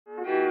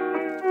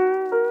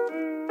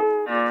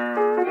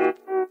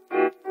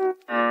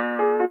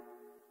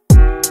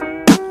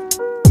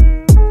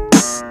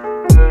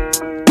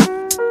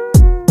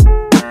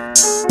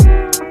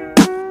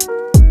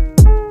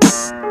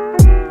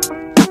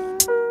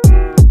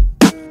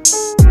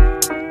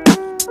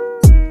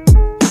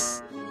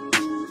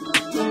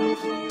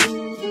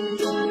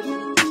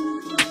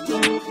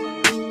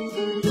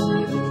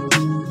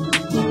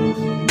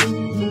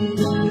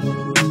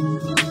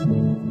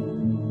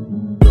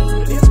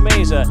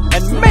Meza,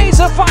 and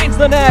Meza finds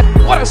the net.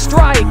 What a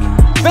strike!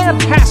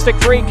 Fantastic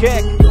free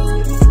kick.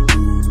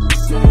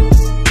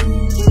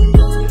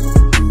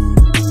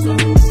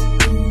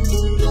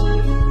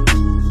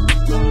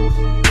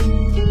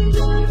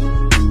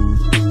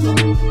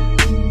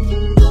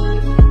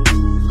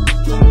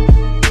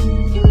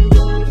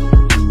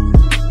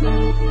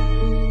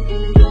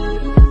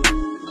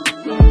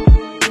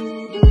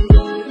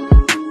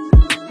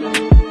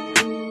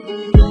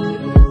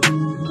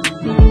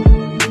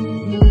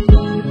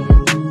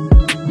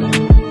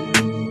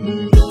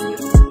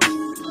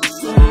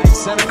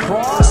 Sent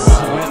across,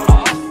 went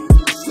off.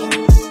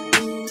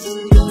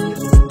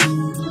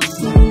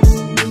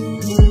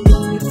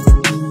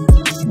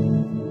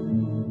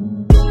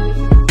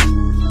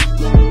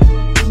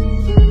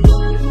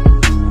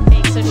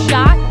 Takes a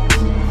shot,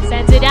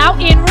 sends it out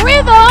in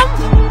rhythm,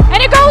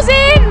 and it goes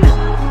in!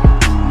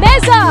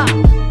 Meza!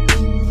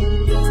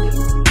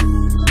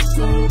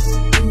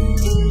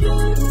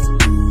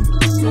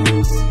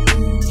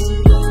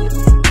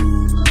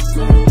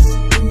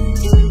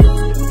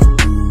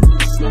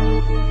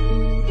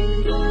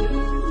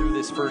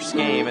 First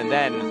game, and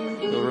then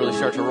you'll really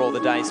start to roll the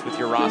dice with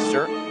your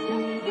roster.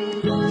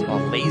 It's all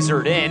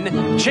lasered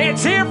in.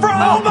 Chance here for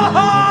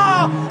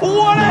Omaha!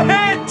 What a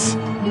hit!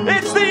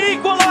 It's the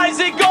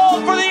equalizing goal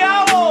for the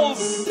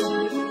Owls!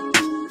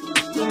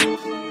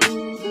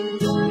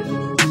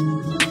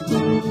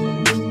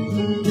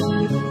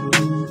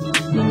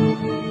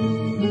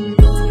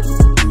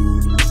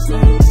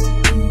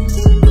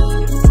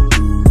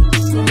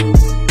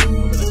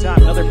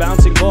 Another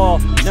bouncing ball.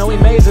 Noe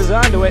Meza's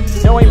onto it.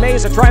 Noe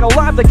Meza trying to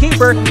lob the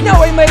keeper.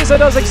 Noe Meza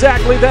does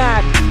exactly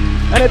that.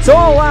 And it's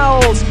all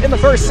Owls in the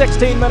first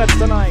 16 minutes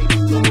tonight.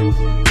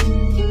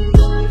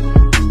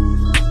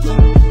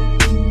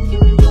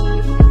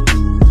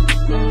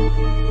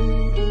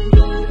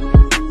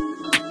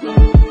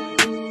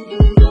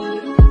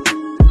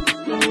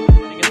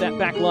 Get that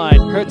back line.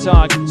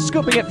 Herzog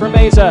scooping it for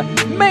Meza.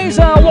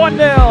 Meza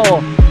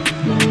 1-0.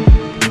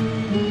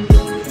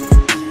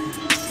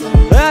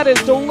 That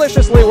is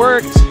deliciously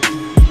worked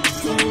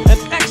and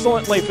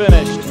excellently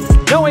finished.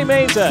 Noe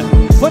Meza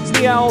puts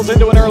the Owls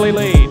into an early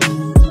lead.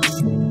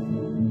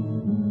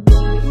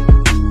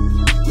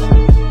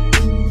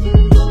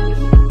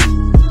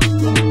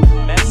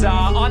 Meza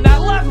on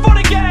that left foot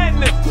again!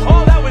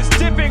 Oh, that was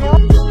tipping.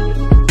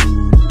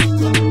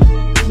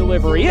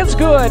 Delivery is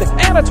good,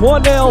 and it's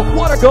 1-0.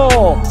 What a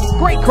goal!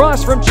 Great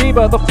cross from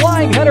Chiba, the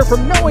flying header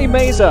from Noe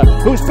Meza,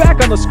 who's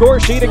back on the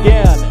score sheet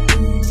again.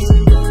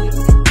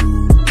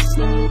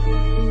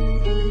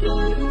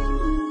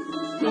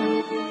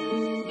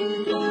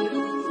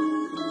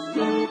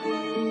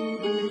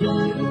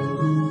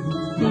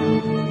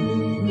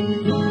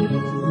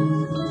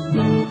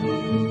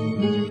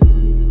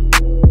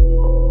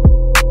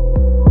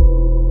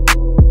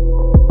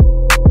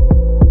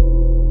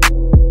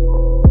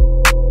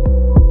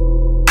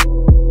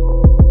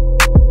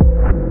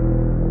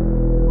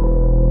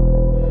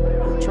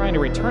 Trying to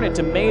return it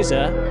to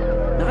Meza.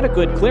 Not a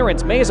good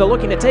clearance. Meza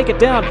looking to take it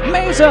down.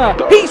 Meza!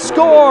 He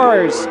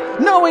scores!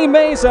 Noe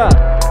Meza!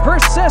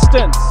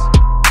 Persistence!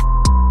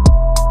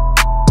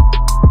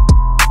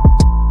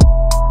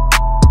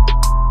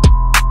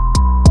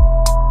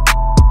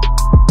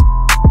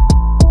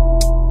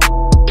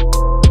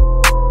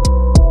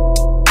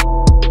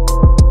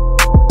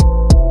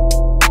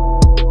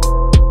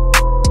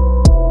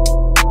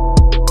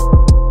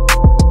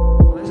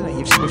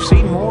 We've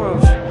seen more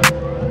of.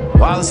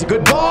 Wow, this is a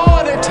good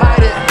ball. They tied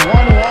it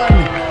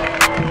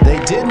 1-1. They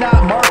did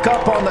not mark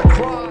up on the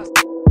cross.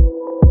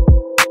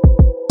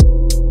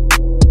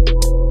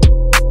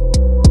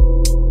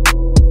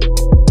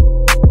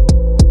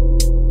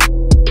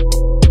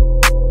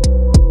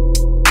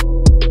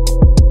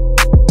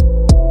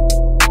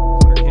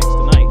 Corner kicks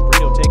tonight.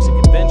 Brito takes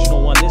a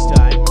conventional one this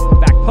time.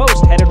 Back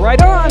post, headed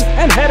right on,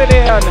 and headed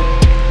in.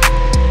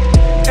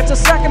 It's a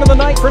second of the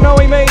night for Noe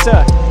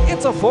Meza.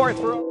 It's a fourth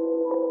for...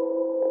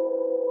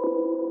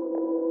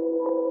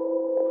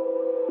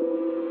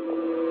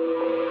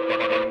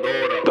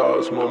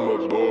 That's my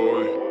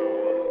boy.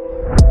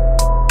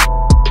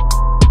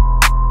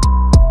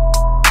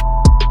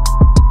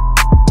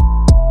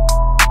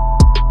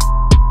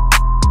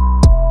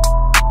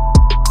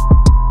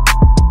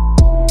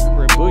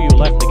 Mbuyu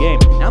left the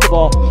game. Now the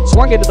ball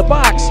swung into the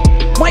box.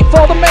 Might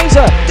fall to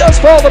Meza. Does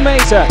fall to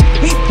Meza.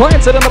 He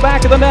plants it in the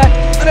back of the net,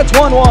 and it's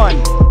 1-1.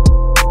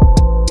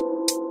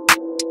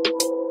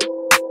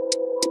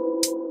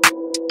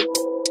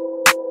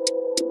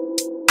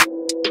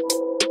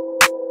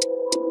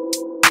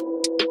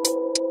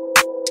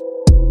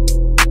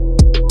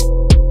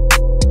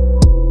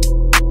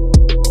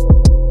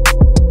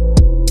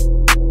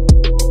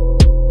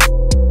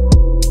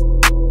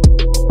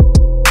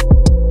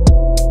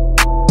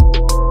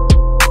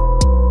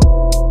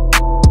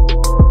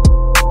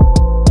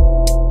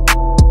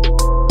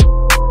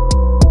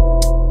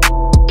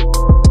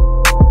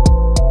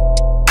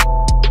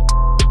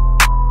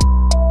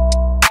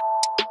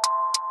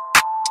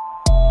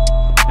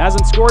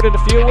 Hasn't scored in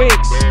a few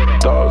weeks.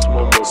 That's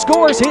my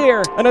scores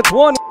here, and it's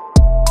 1.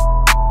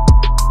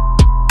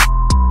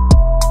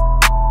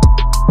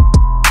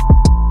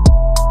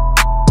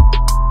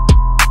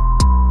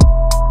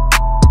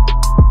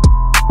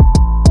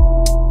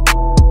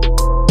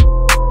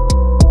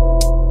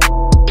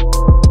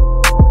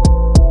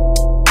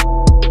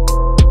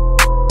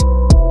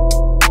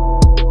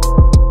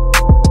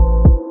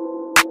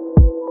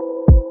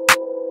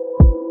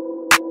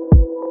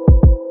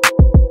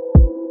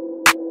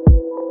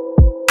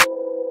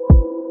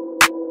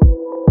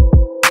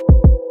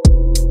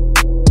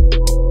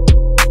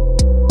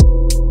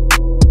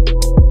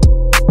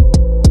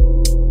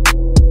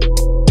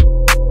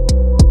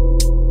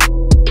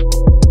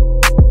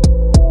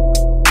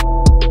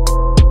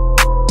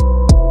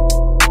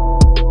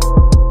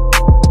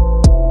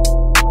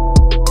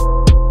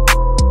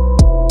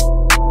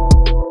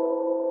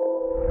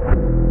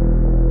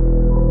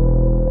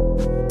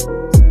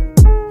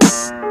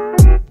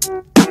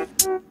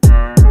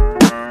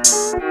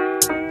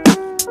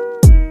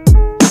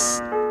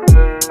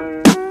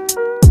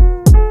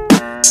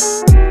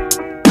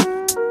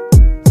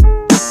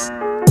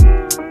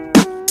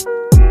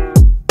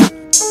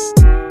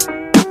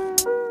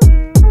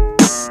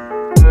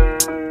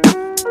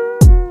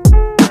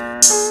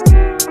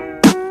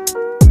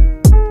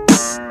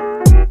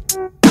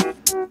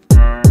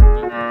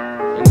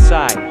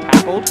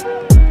 Tackled.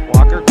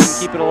 Walker couldn't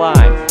keep it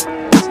alive.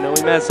 It's Noe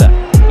Meza.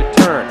 Good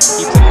turn.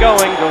 Keeps it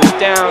going. Goes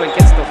down and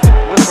gets the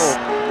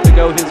whistle to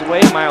go his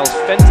way. Miles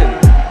Fenton.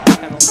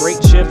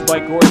 Great shift by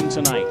Gordon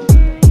tonight.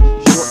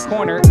 Short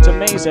corner to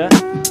Meza,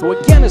 who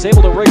again is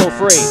able to wriggle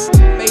free.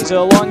 Meza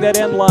along that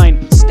end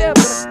line. Step.